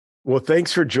Well,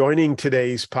 thanks for joining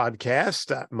today's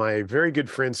podcast. My very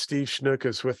good friend Steve Snook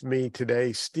is with me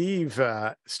today. Steve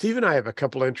and I have a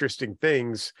couple interesting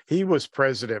things. He was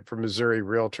president for Missouri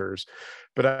Realtors,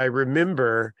 but I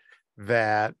remember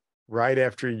that right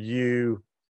after you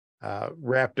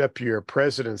wrapped up your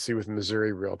presidency with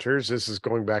Missouri Realtors, this is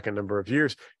going back a number of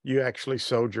years, you actually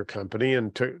sold your company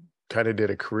and kind of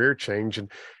did a career change.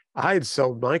 And I had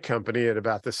sold my company at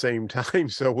about the same time,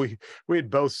 so we had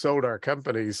both sold our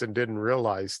companies and didn't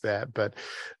realize that.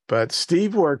 But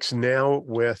Steve works now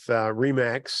with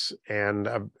Remax, and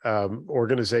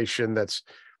organization that's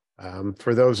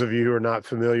for those of you who are not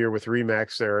familiar with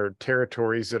Remax, there are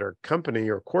territories that are company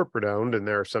or corporate owned, and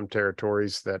there are some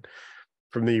territories that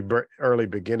from the early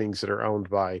beginnings that are owned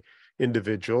by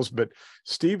individuals. But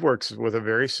Steve works with a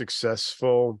very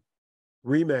successful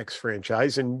Remax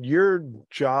franchise, and your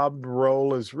job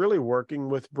role is really working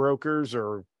with brokers.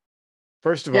 Or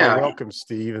first of all, welcome,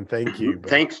 Steve, and thank you.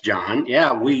 Thanks, John.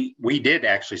 Yeah, we did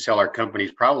actually sell our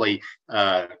companies probably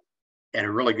at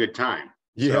a really good time.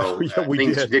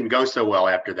 Things didn't go so well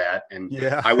after that, and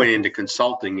I went into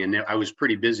consulting, and I was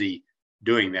pretty busy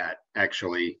doing that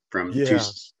actually from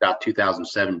about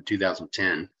 2007 to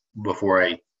 2010 before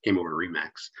I came over to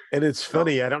Remax. And it's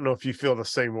funny, I don't know if you feel the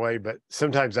same way, but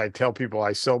sometimes I tell people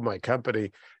I sold my company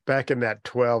back in that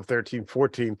 12, 13,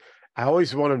 14. I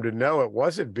always want them to know it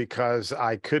wasn't because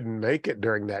I couldn't make it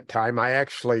during that time. I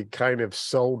actually kind of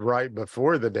sold right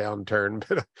before the downturn,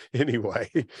 but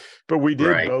anyway, but we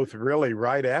did both really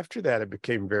right after that. It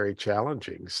became very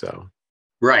challenging. So.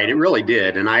 Right. It really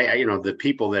did. And I the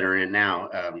people that are in now,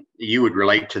 you would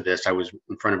relate to this. I was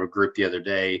in front of a group the other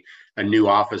day. A new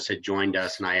office had joined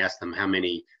us, and I asked them how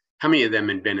many of them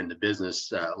had been in the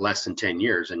business less than 10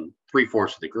 years, and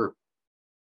 3/4 of the group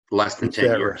less than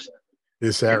 10 years.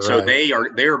 Is that right? So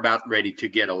they're about ready to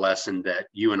get a lesson that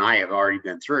you and I have already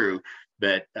been through.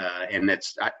 But and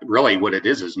that's really what it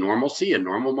is normalcy, a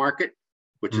normal market,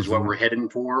 which is what we're heading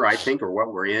for, I think, or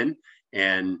what we're in.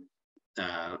 And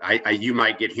you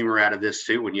might get humor out of this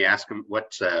too when you ask them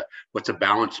what's a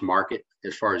balanced market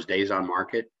as far as days on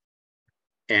market,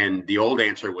 and the old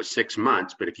answer was 6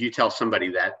 months. But if you tell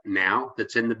somebody that now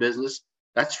that's in the business,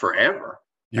 that's forever.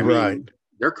 You're right.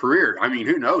 Their career,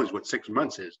 who knows what 6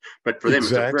 months is? But for them,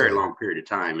 it's a very long period of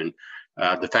time, and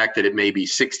the fact that it may be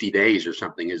 60 days or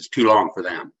something is too long for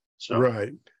them. So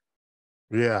right,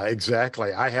 yeah,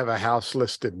 exactly. I have a house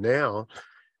listed now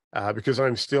because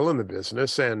I'm still in the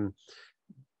business, and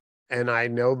I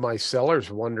know my sellers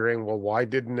wondering, well, why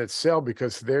didn't it sell?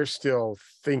 Because they're still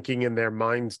thinking in their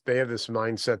minds, they have this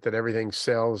mindset that everything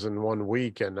sells in 1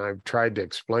 week. And I've tried to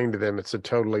explain to them it's a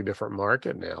totally different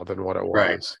market now than what it was.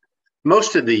 Right.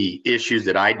 Most of the issues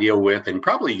that I deal with, and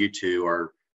probably you too,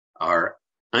 are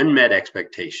unmet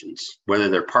expectations, whether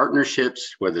they're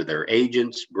partnerships, whether they're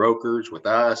agents, brokers with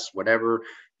us, whatever.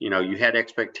 You had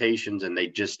expectations and they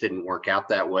just didn't work out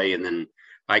that way. And then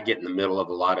I get in the middle of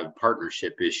a lot of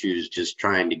partnership issues, just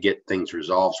trying to get things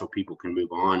resolved so people can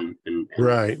move on and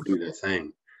do their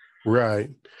thing.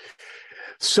 Right.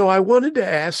 So I wanted to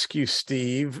ask you,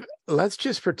 Steve, let's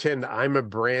just pretend I'm a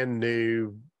brand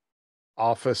new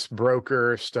office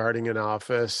broker starting an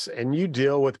office, and you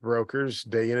deal with brokers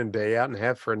day in and day out and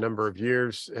have for a number of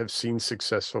years, have seen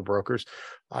successful brokers.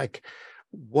 Like,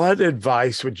 what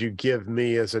advice would you give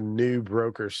me as a new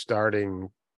broker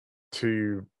starting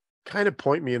to kind of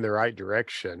point me in the right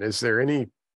direction? Is there any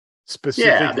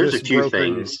specific? Yeah, there's a few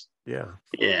things.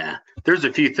 Yeah. There's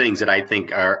a few things that I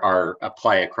think are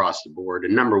apply across the board.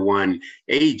 And number one,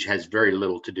 age has very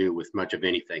little to do with much of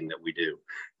anything that we do.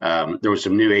 There was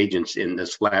some new agents in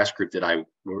this last group that I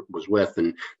was with,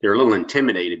 and they're a little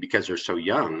intimidated because they're so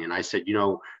young. And I said,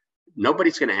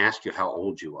 nobody's going to ask you how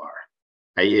old you are.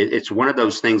 It's one of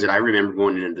those things that I remember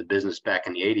going into the business back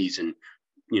in the 80s, and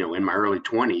in my early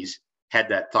 20s, had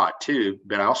that thought too.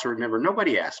 But I also remember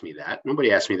nobody asked me that.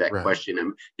 Nobody asked me that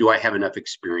question. Do I have enough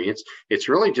experience? It's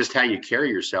really just how you carry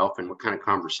yourself and what kind of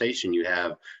conversation you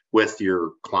have with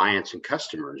your clients and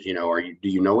customers. Do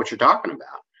you know what you're talking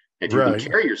about? If you can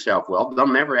carry yourself well, they'll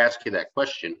never ask you that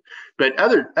question. But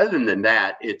other than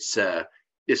that, it's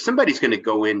if somebody's going to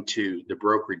go into the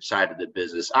brokerage side of the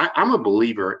business, I'm a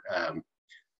believer.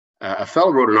 A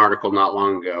fellow wrote an article not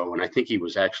long ago, and I think he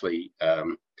was actually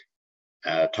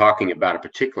talking about a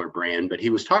particular brand, but he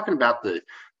was talking about the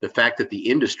fact that the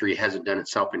industry hasn't done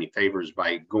itself any favors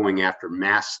by going after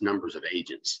mass numbers of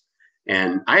agents.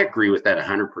 And I agree with that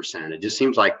 100%. It just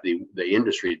seems like the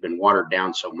industry has been watered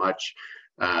down so much.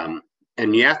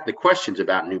 And you ask the questions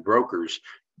about new brokers,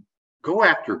 go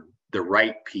after the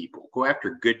right people. Go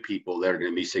after good people that are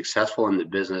going to be successful in the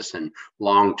business and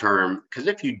long term. Because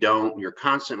if you don't, you're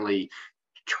constantly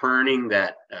turning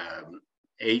that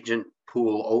agent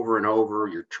pool over and over.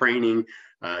 You're training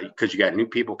because you got new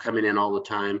people coming in all the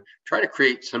time. Try to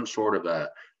create some sort of a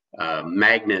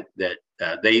magnet that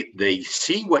they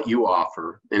see what you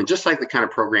offer, and just like the kind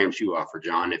of programs you offer,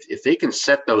 John, if they can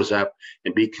set those up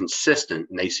and be consistent,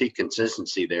 and they see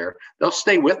consistency there, they'll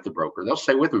stay with the broker. They'll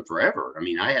stay with them forever. I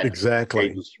mean, I had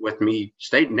agents with me,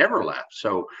 stayed, never left.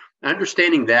 So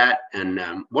understanding that, and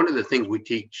one of the things we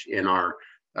teach in our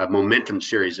momentum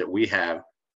series that we have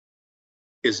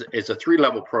is a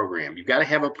 3-level program. You've got to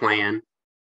have a plan.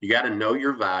 You got to know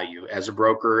your value as a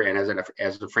broker and as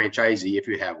a franchisee, if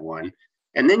you have one.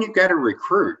 And then you've got to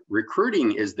recruit.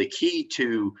 Recruiting is the key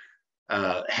to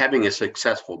having a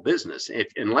successful business.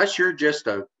 Unless you're just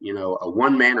a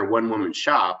one-man or one-woman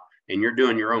shop and you're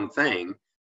doing your own thing,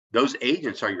 those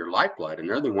agents are your lifeblood, and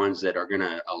they're the ones that are going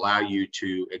to allow you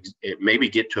to maybe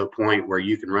get to a point where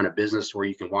you can run a business where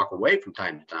you can walk away from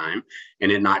time to time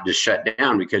and it not just shut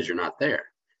down because you're not there.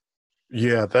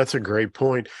 Yeah, that's a great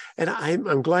point. And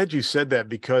I'm glad you said that,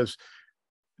 because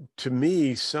to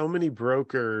me, so many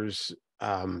brokers,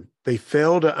 they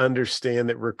fail to understand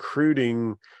that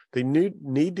recruiting, they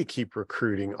need to keep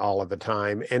recruiting all of the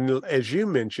time. And as you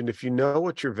mentioned, if you know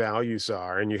what your values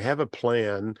are and you have a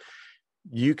plan,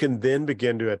 you can then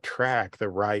begin to attract the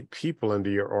right people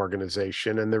into your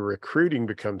organization, and the recruiting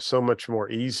becomes so much more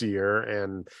easier,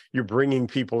 and you're bringing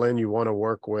people in you want to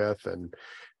work with and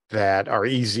that are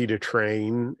easy to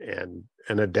train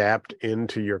and adapt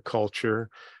into your culture.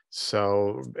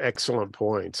 So excellent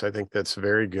points. I think that's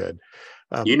very good.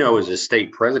 As a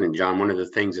state president, John, one of the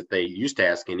things that they used to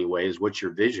ask anyway is, what's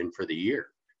your vision for the year?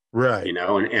 Right.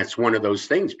 And it's one of those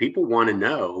things people want to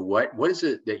know, what is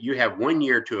it that you have 1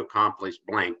 year to accomplish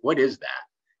blank? What is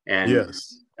that? And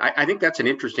yes, I think that's an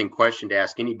interesting question to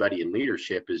ask anybody in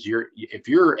leadership is if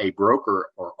you're a broker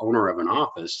or owner of an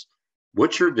office,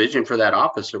 what's your vision for that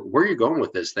office? Where are you going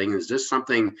with this thing? Is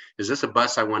this a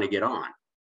bus I want to get on?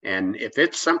 And if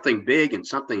it's something big and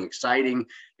something exciting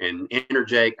and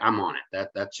energetic, I'm on it.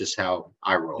 That's just how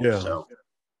I roll. Yeah. So,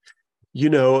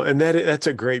 and that's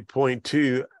a great point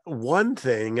too. One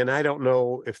thing, and I don't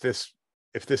know if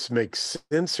this makes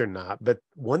sense or not, but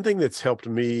one thing that's helped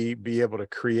me be able to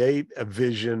create a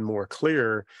vision more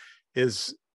clear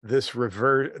is this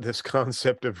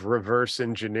concept of reverse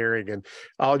engineering. And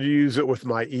I'll use it with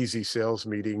my Easy Sales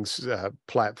Meetings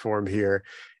platform here,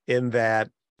 in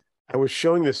that I was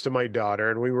showing this to my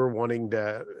daughter,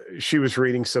 and she was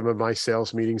reading some of my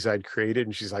sales meetings I'd created,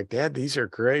 and she's like, "Dad, these are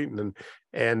great."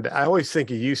 And I always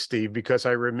think of you, Steve, because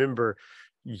I remember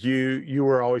you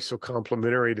were always so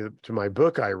complimentary to my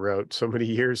book I wrote so many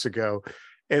years ago.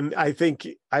 And I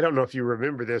don't know if you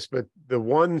remember this, but the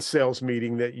one sales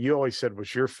meeting that you always said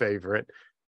was your favorite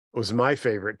was my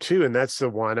favorite too. And that's the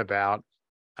one about,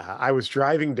 I was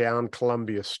driving down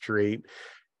Columbia Street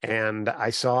and I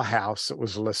saw a house that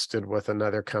was listed with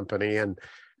another company. And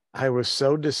I was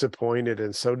so disappointed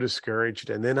and so discouraged.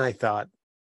 And then I thought,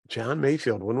 John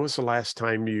Mayfield, when was the last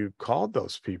time you called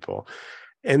those people?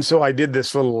 And so I did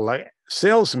this little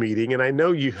sales meeting, and I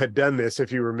know you had done this,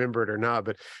 if you remember it or not,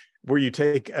 but where you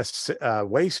take a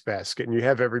wastebasket and you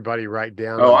have everybody write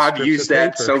down. Oh, I've used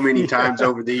that so many times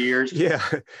over the years. Yeah.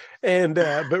 And,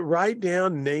 but write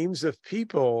down names of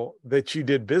people that you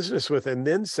did business with, and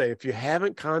then say, if you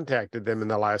haven't contacted them in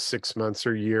the last 6 months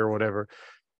or year or whatever,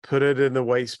 put it in the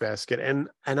wastebasket. And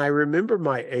I remember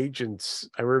my agents,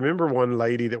 I remember one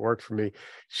lady that worked for me,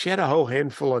 she had a whole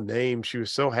handful of names. She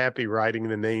was so happy writing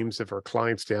the names of her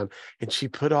clients down, and she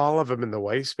put all of them in the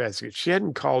wastebasket. She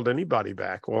hadn't called anybody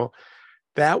back. Well,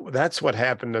 that's what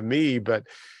happened to me. But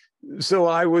so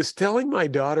I was telling my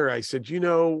daughter, I said,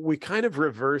 we kind of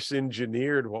reverse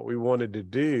engineered what we wanted to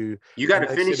do. You got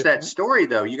to finish that story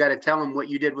though. You got to tell them what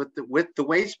you did with the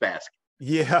wastebasket.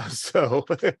 Yeah. So,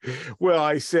 well,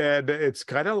 I said, it's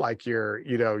kind of like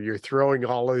you're throwing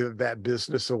all of that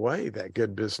business away, that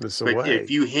good business away. But if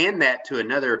you hand that to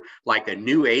another, like a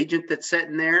new agent that's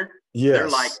sitting there, yes, they're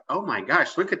like, "Oh my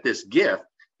gosh, look at this gift."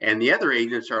 And the other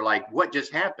agents are like, "What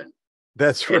just happened?"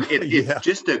 That's right. It's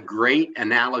just a great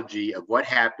analogy of what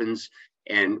happens.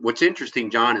 And what's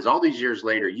interesting, John, is all these years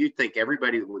later, you'd think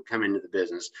everybody that would come into the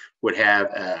business would have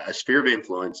a sphere of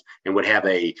influence and would have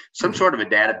some sort of a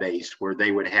database where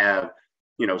they would have,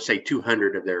 say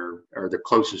 200 of their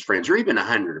closest friends, or even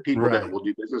 100 people that will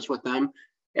do business with them.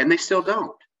 And they still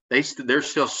don't. There's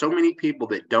still so many people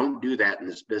that don't do that in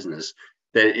this business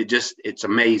that it's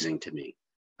amazing to me.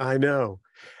 I know.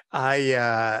 Steve,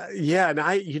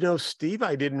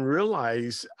 I didn't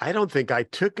realize, I don't think I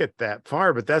took it that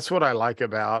far, but that's what I like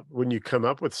about when you come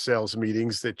up with sales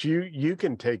meetings, that you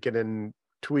can take it and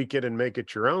tweak it and make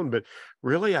it your own. But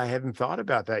really, I hadn't thought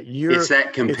about that. It's that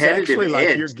It's competitive actually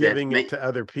like you're edge giving it to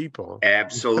other people.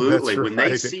 absolutely. That's When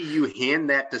they right. see you hand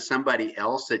that to somebody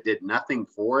else that did nothing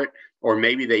for it, or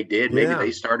maybe they did, maybe Yeah.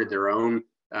 they started their own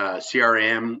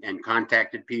CRM and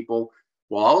contacted people.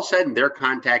 Well, all of a sudden they're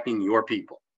contacting your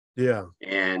people. Yeah.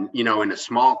 And, you know, in a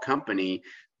small company,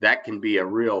 that can be a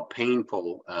real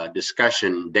painful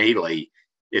discussion daily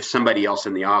if somebody else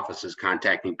in the office is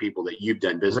contacting people that you've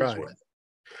done business Right. with.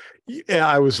 Yeah,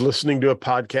 I was listening to a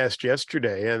podcast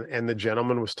yesterday, and the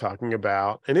gentleman was talking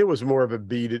about, and it was more of a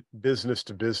business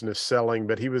to business selling,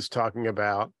 but he was talking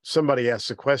about, somebody asked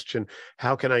the question,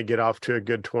 how can I get off to a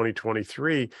good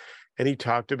 2023? And he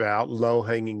talked about low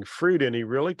hanging fruit, and he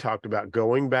really talked about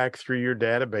going back through your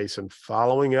database and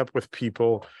following up with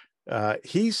people.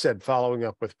 He said following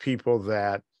up with people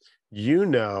that you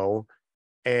know,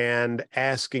 and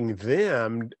asking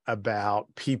them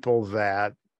about people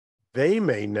that they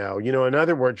may know. In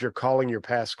other words, you're calling your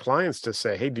past clients to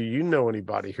say, hey, do you know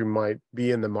anybody who might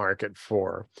be in the market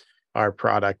for our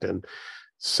product? And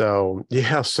so,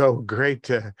 yeah, so great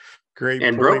And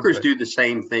point. brokers But do the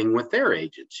same thing with their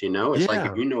agents. It's like, if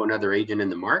yeah, you know another agent in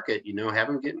the market, have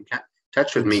them get in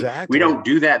touch with me. We exactly. don't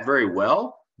do that very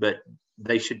well, but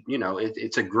they should.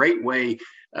 It's a great way.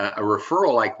 A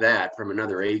referral like that from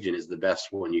another agent is the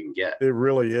best one you can get. It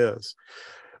really is.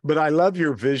 But I love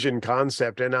your vision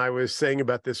concept. And I was saying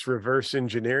about this reverse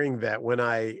engineering, that when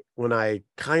I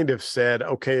kind of said,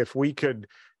 okay, if we could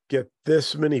get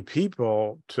this many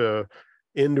people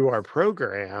into our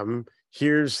program,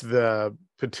 here's the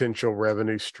potential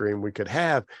revenue stream we could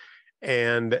have.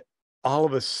 And all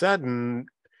of a sudden,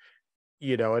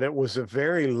 and it was a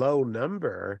very low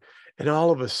number. And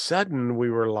all of a sudden we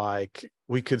were like,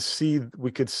 we could see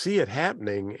it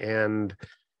happening. And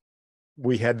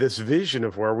we had this vision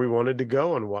of where we wanted to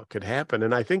go and what could happen.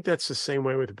 And I think that's the same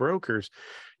way with brokers.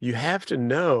 You have to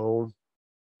know,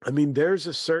 there's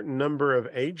a certain number of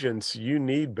agents you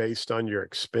need based on your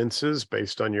expenses,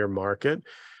 based on your market.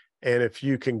 And if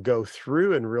you can go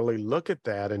through and really look at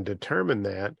that and determine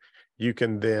that, you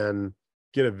can then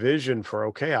get a vision for,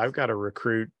 okay, I've got to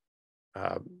recruit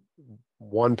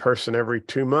one person every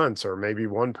 2 months, or maybe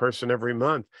one person every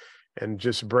month, and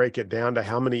just break it down to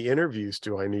how many interviews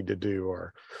do I need to do,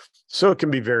 or so it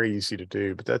can be very easy to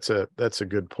do. But that's a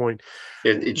good point.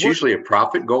 It's usually a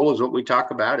profit goal is what we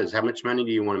talk about, is how much money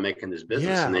do you want to make in this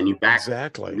business? And then you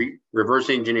exactly reverse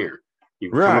engineer.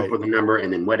 You come up right with a number,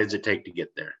 and then what does it take to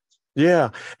get there? Yeah.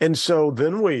 And so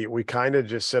then we kind of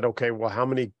just said, okay, well, how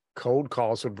many cold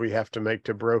calls would we have to make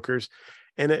to brokers?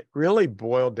 And it really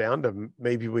boiled down to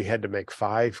maybe we had to make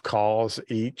 5 calls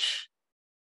each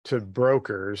to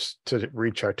brokers to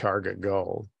reach our target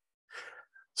goal.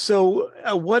 So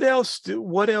what else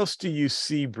do you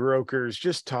see brokers,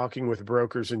 just talking with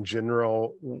brokers in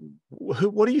general,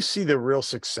 what do you see the real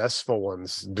successful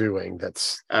ones doing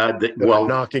that's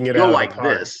knocking it out of the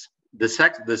park?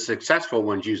 The successful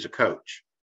ones use a coach.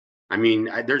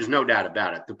 There's no doubt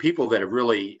about it. The people that have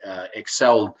really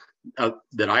excelled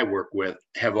that I work with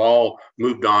have all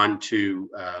moved on to,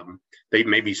 they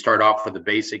maybe start off with the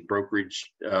basic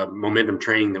brokerage momentum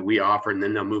training that we offer, and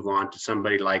then they'll move on to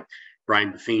somebody like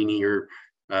Brian Buffini or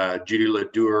Judy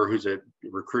Ledour, who's a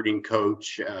recruiting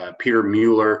coach, Peter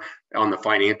Mueller on the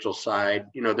financial side.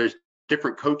 There's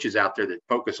different coaches out there that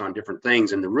focus on different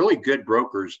things, and the really good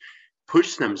brokers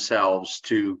push themselves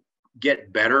to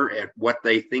get better at what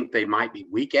they think they might be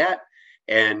weak at,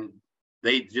 and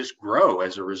they just grow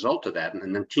as a result of that.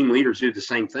 And then team leaders do the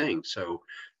same thing. So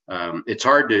it's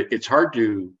hard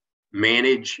to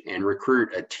manage and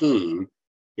recruit a team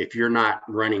if you're not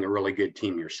running a really good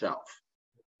team yourself.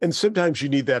 And sometimes you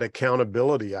need that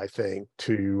accountability, I think,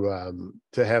 to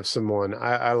have someone.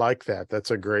 I like that.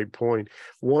 That's a great point.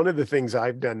 One of the things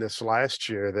I've done this last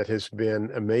year that has been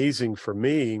amazing for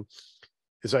me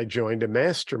is I joined a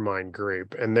mastermind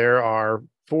group, and there are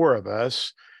 4 of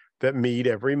us that meet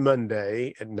every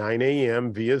Monday at 9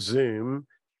 a.m. via Zoom.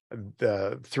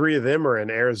 The 3 of them are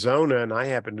in Arizona, and I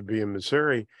happen to be in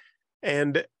Missouri.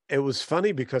 And it was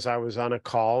funny because I was on a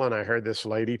call and I heard this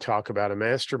lady talk about a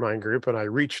mastermind group, and I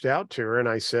reached out to her and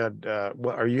I said,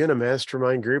 well, are you in a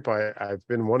mastermind group? I've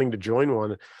been wanting to join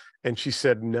one. And she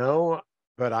said, no,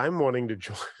 but I'm wanting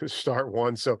to start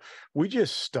one. So we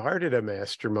just started a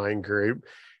mastermind group.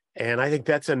 And I think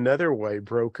that's another way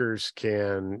brokers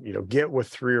can, get with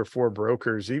 3 or 4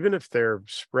 brokers, even if they're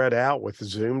spread out with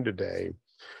Zoom today.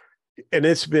 And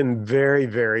it's been very,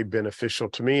 very beneficial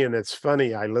to me. And it's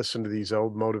funny, I listen to these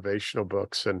old motivational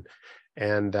books, and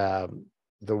the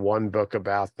one book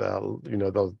about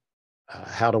the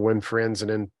how to win friends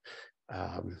and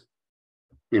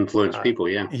influence people.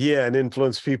 Yeah, and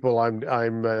influence people.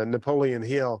 I'm Napoleon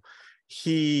Hill.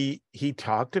 He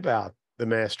talked about the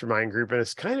mastermind group, and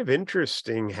it's kind of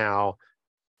interesting how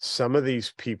some of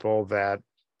these people that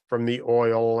from the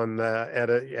oil and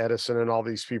the Edison and all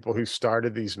these people who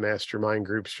started these mastermind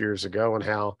groups years ago, and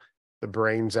how the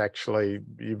brains actually,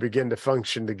 you begin to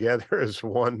function together as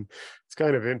one. It's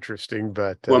kind of interesting.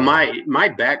 But well, my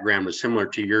background was similar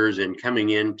to yours in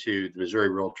coming into the Missouri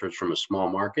Realtors from a small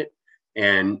market.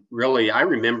 And really, I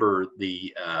remember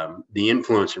the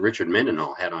influence that Richard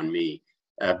Mendenhall had on me,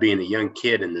 being a young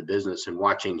kid in the business and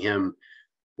watching him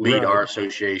lead our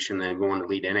association and going to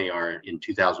lead NAR in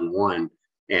 2001.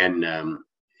 And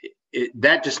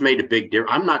that just made a big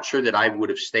difference. I'm not sure that I would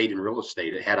have stayed in real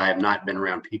estate had I have not been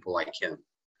around people like him.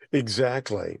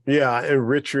 Exactly. Yeah. And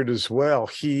Richard as well.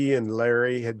 He and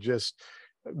Larry had just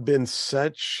been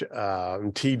such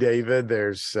T. David.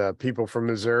 There's people from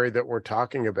Missouri that we're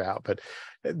talking about, but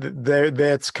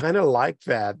that's kind of like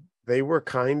that. They were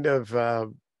kind of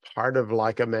part of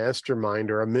like a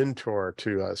mastermind or a mentor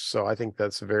to us. So I think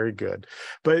that's very good.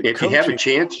 But if you have a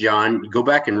chance, John, go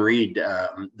back and read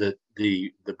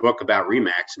the book about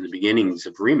RE/MAX and the beginnings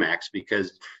of RE/MAX,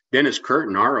 because Dennis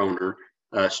Curtin, our owner,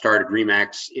 started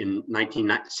RE/MAX in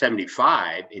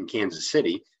 1975 in Kansas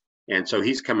City. And so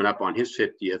he's coming up on his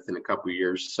 50th in a couple of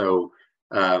years. So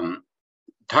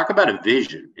talk about a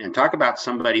vision, and talk about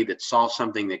somebody that saw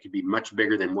something that could be much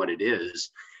bigger than what it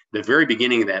is. The very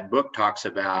beginning of that book talks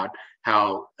about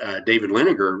how David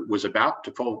Liniger was about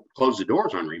to close the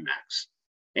doors on RE/MAX.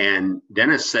 And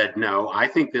Dennis said, no, I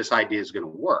think this idea is going to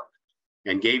work,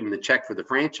 and gave him the check for the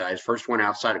franchise, first one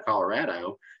outside of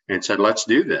Colorado, and said, let's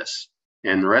do this.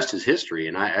 And the rest is history.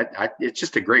 And it's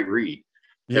just a great read.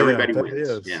 Yeah, everybody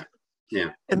wins.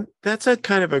 Yeah. And that's a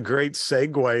kind of a great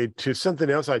segue to something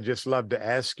else I just love to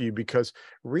ask you, because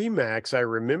RE/MAX, I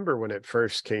remember when it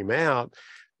first came out,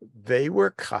 they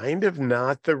were kind of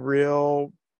not the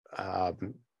real,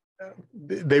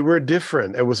 they were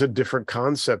different. It was a different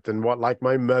concept than what, like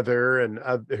my mother and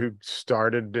who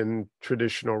started in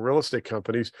traditional real estate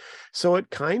companies. So it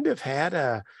kind of had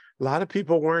a lot of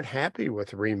people weren't happy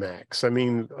with RE/MAX. I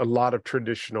mean, a lot of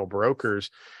traditional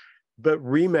brokers. But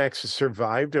RE/MAX has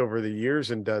survived over the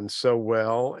years and done so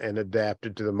well and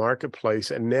adapted to the marketplace.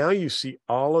 And now you see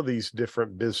all of these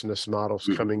different business models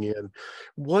coming in.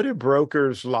 What do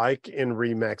brokers like in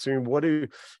RE/MAX? I mean,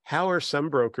 how are some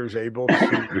brokers able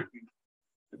to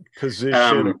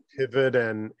position, pivot,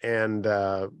 and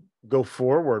go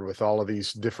forward with all of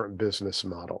these different business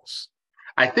models?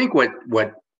 I think what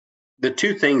the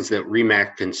two things that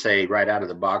RE/MAX can say right out of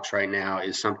the box right now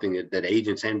is something that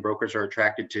agents and brokers are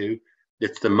attracted to.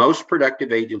 It's the most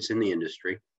productive agents in the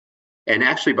industry, and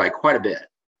actually by quite a bit.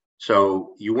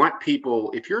 So you want people,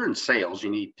 if you're in sales,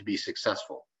 you need to be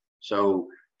successful. So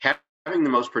having the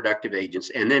most productive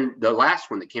agents, and then the last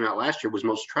one that came out last year was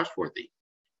most trustworthy.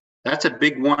 That's a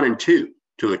big 1 and 2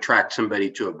 to attract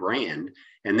somebody to a brand.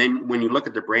 And then when you look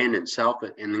at the brand itself,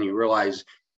 and then you realize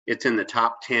it's in the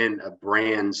top 10 of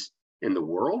brands in the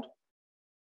world,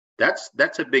 that's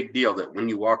a big deal, that when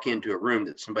you walk into a room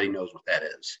that somebody knows what that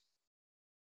is.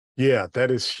 Yeah, that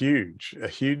is huge, a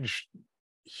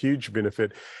huge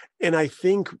benefit. And I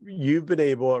think you've been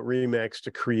able at RE/MAX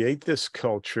to create this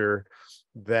culture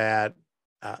that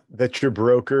your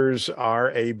brokers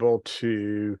are able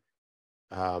to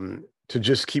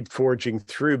just keep forging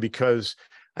through, because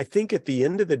I think at the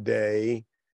end of the day,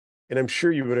 and I'm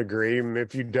sure you would agree, and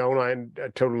if you don't, I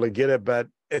totally get it, but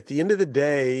at the end of the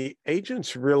day,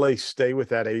 agents really stay with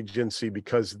that agency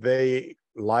because they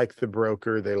like the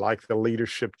broker, they like the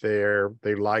leadership there,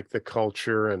 they like the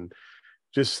culture, and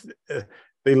just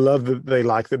they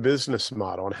like the business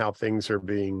model and how things are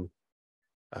being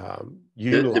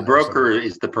utilized. The broker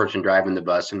is the person driving the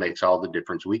bus and makes all the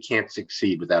difference. We can't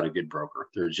succeed without a good broker.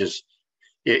 There's just,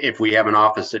 if we have an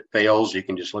office that fails, you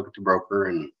can just look at the broker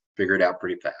and figure it out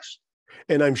pretty fast.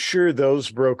 And I'm sure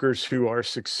those brokers who are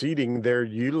succeeding, they're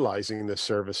utilizing the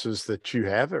services that you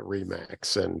have at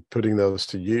RE/MAX and putting those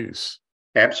to use.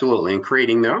 Absolutely. And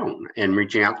creating their own and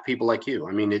reaching out to people like you.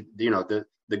 I mean,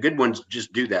 the good ones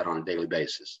just do that on a daily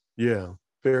basis. Yeah.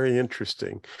 Very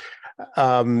interesting.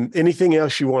 Anything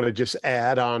else you want to just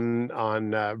add on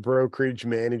brokerage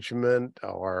management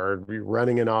or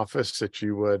running an office that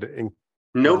you would?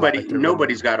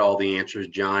 Nobody's got all the answers,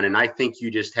 John. And I think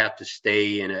you just have to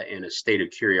stay in a state of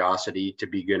curiosity to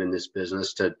be good in this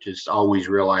business, to just always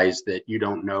realize that you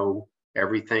don't know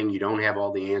everything. You don't have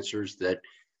all the answers. That,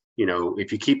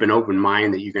 if you keep an open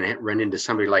mind, that you're going to run into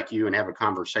somebody like you and have a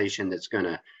conversation that's going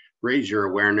to raise your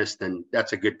awareness, then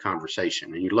that's a good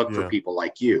conversation. And you look for people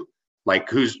like you. Like,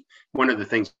 who's one of the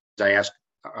things I ask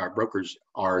our brokers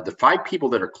are the 5 people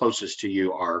that are closest to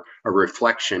you are a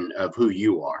reflection of who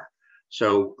you are.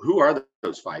 So who are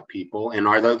those 5 people, and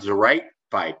are those the right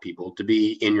 5 people to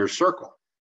be in your circle?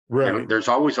 Right. And there's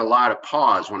always a lot of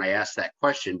pause when I ask that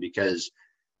question, because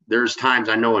there's times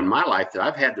I know in my life that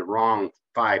I've had the wrong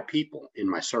 5 people in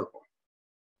my circle.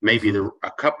 Maybe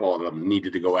a couple of them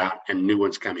needed to go out and new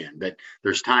ones come in. But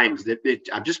there's times that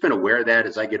I've just been aware of that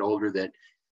as I get older, that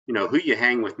who you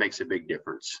hang with makes a big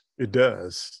difference. It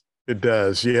does. It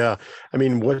does. Yeah. I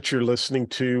mean, what you're listening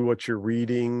to, what you're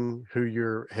reading, who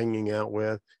you're hanging out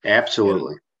with.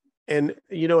 Absolutely. And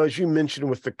as you mentioned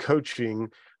with the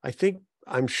coaching,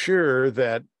 I'm sure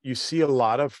that you see a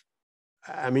lot of,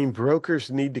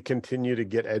 brokers need to continue to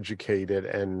get educated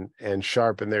and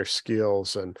sharpen their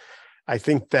skills. And I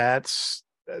think that's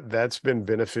been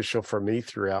beneficial for me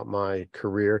throughout my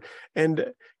career.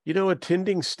 And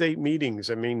attending state meetings.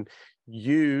 I mean,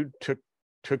 you took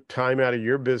time out of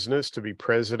your business to be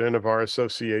president of our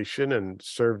association and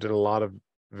served in a lot of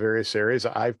various areas.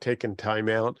 I've taken time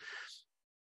out,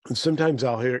 and sometimes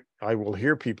I will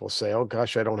hear people say, "Oh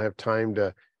gosh, I don't have time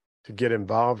to get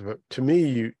involved." But to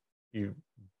me, you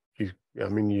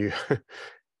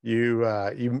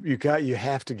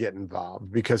have to get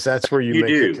involved, because that's where you make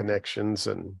the connections.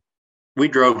 And we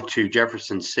drove to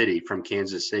Jefferson City from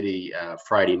Kansas City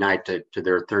Friday night to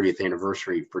their 30th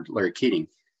anniversary for Larry Keating.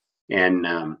 And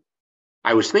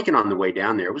I was thinking on the way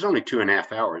down there, it was only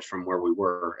 2.5 hours from where we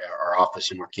were, our office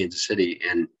in North Kansas City.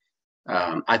 And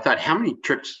I thought, how many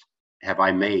trips have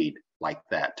I made like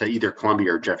that to either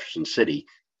Columbia or Jefferson City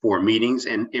for meetings?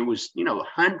 And it was,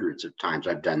 hundreds of times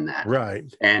I've done that.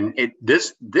 Right. And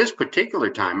this particular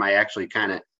time, I actually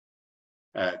kind of,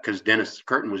 because Dennis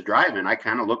Curtin was driving, I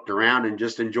kind of looked around and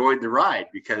just enjoyed the ride,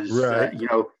 because you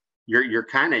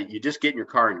just get in your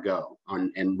car and go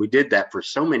on. And we did that for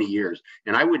so many years,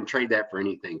 and I wouldn't trade that for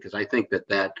anything, because I think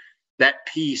that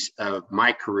piece of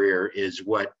my career is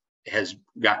what has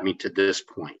got me to this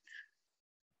point.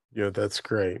 Yeah, that's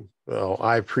great. Well,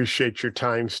 I appreciate your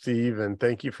time, Steve, and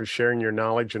thank you for sharing your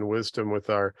knowledge and wisdom with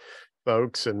our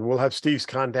folks. And we'll have Steve's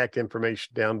contact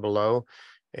information down below.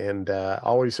 And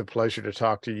always a pleasure to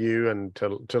talk to you and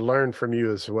to learn from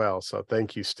you as well. So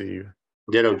thank you, Steve.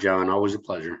 Ditto, John. Always a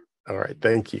pleasure. All right.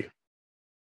 Thank you.